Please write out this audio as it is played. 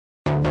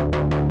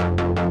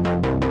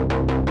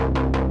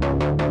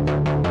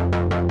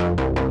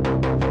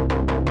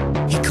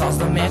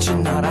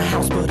imagine not a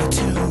house but a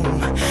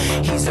tomb.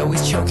 He's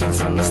always choking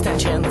from the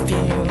stench and the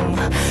fume.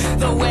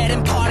 The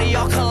wedding party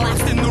all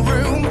collapsed in the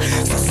room.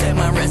 So send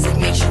my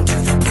resignation to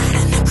the bride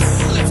and the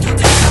groom. Lift her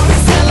down,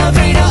 his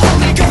elevator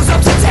only goes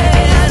up to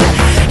 10.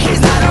 He's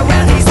not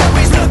around, he's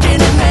always looking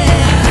at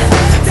man.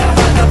 Down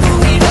by the pool,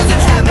 he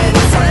doesn't have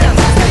many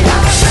friends. They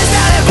all spent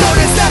out and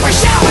bonus never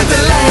showered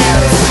the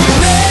land. You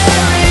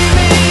marry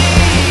me,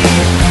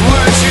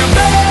 would you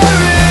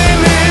marry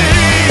me?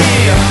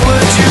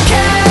 Would you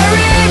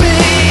carry me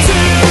to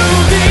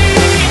the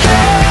end?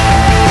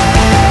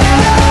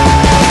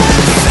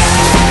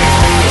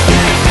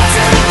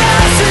 To the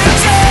life you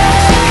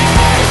take,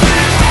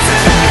 to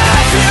the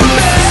life you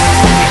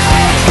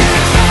make,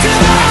 to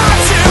the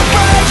heart you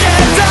break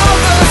and all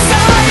the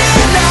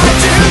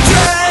cyanide you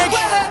drink.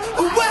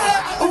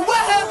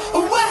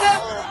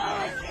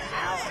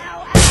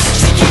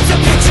 She keeps a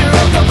picture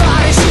of the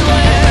body she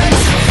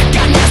lends.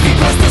 Got nasty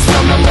blisters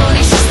from the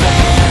money she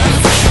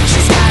spends.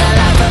 She's got a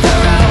life of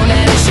her own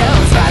and it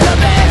shows by the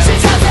bed. She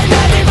doesn't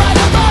nothing but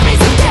the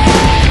mommies and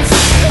dads.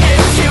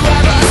 If you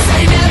ever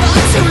say never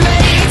too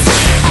late,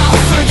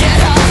 I'll forget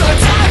all the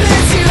time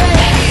that you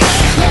hate.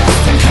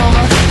 Lost in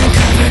coma and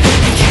covered in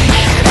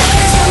cake.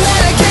 Extra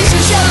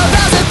medication, shallow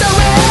vows at the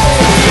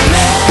wake.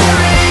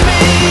 Marry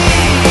me,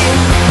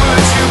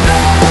 would you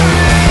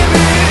marry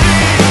me?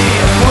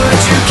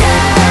 Would you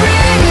carry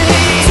me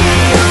to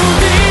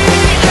the end?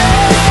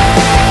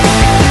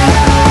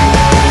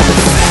 To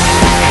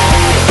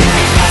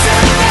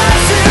the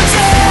life you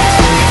take,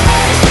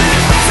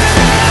 to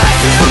the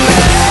life you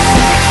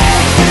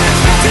make,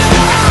 to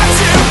the heart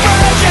you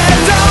break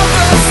and all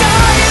the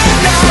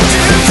cyanide you drink. To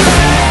the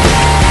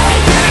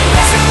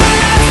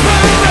desperate,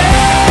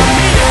 from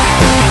the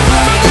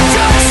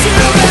drugs you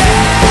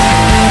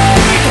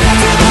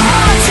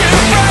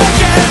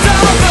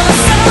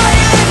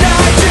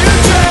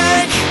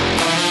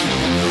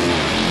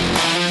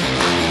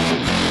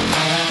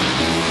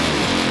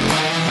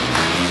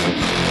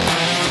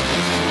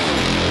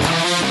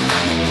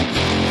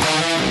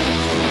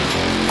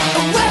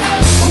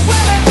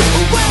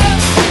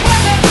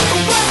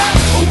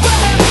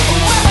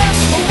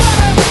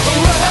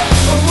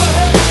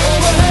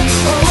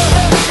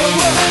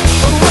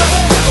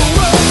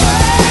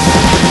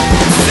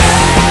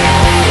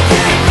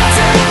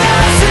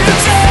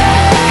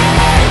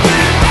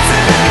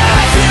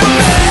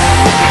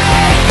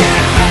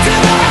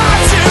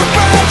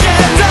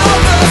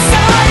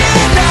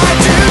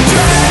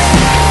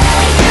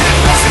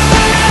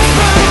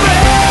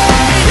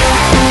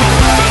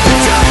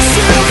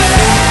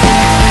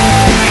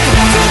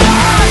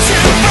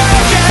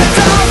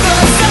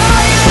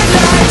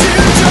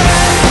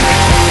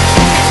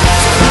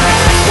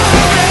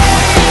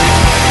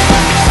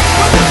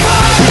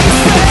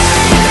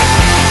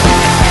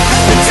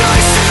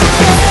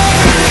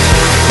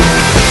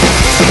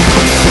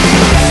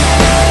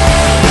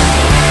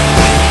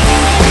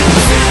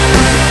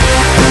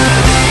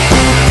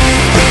make,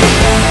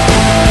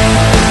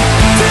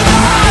 to the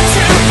heart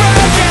you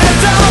break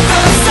and all the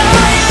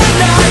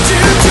cyanide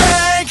you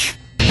drink.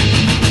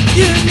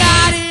 You're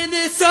not in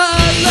this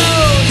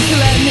alone.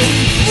 Let me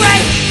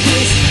break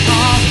this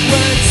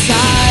awkward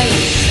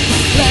silence.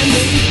 Let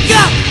me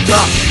go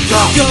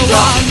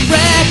on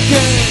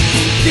record.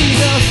 Be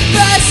the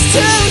first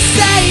to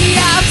say